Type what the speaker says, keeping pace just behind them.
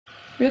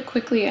Real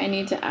quickly, I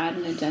need to add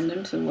an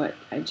addendum to what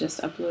I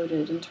just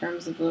uploaded in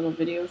terms of a little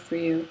video for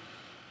you.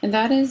 And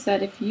that is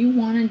that if you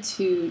wanted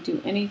to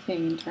do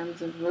anything in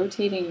terms of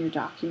rotating your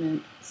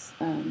documents,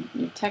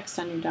 your text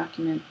on your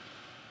document,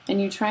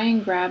 and you try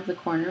and grab the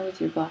corner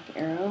with your black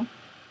arrow,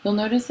 you'll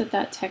notice that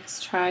that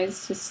text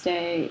tries to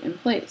stay in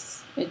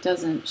place. It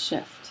doesn't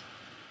shift.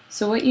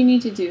 So what you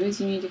need to do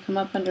is you need to come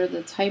up under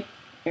the type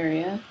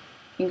area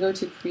and go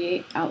to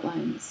create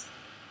outlines.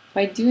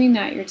 By doing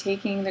that, you're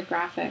taking the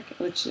graphic,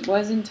 which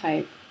was in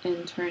type,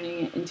 and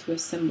turning it into a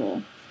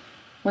symbol.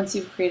 Once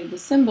you've created the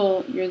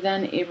symbol, you're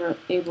then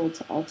able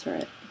to alter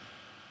it.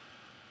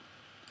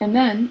 And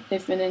then,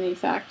 if in any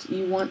fact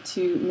you want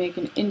to make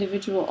an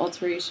individual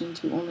alteration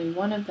to only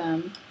one of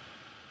them,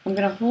 I'm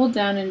going to hold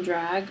down and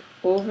drag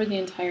over the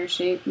entire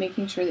shape,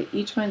 making sure that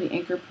each one of the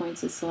anchor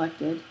points is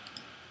selected.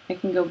 I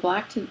can go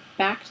back to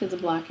the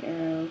black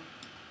arrow,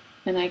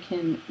 and I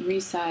can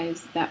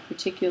resize that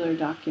particular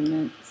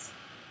document's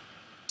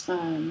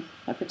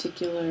that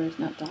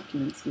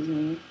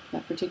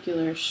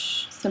particular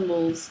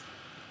symbol's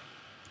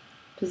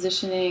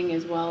positioning,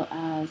 as well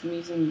as I'm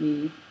using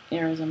the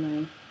arrows on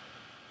my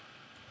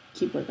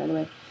keyboard, by the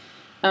way,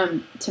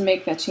 to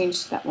make that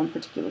change to that one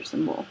particular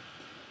symbol.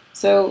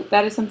 So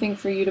that is something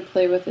for you to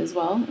play with as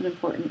well, an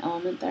important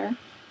element there.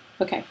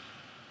 Okay,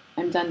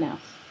 I'm done now.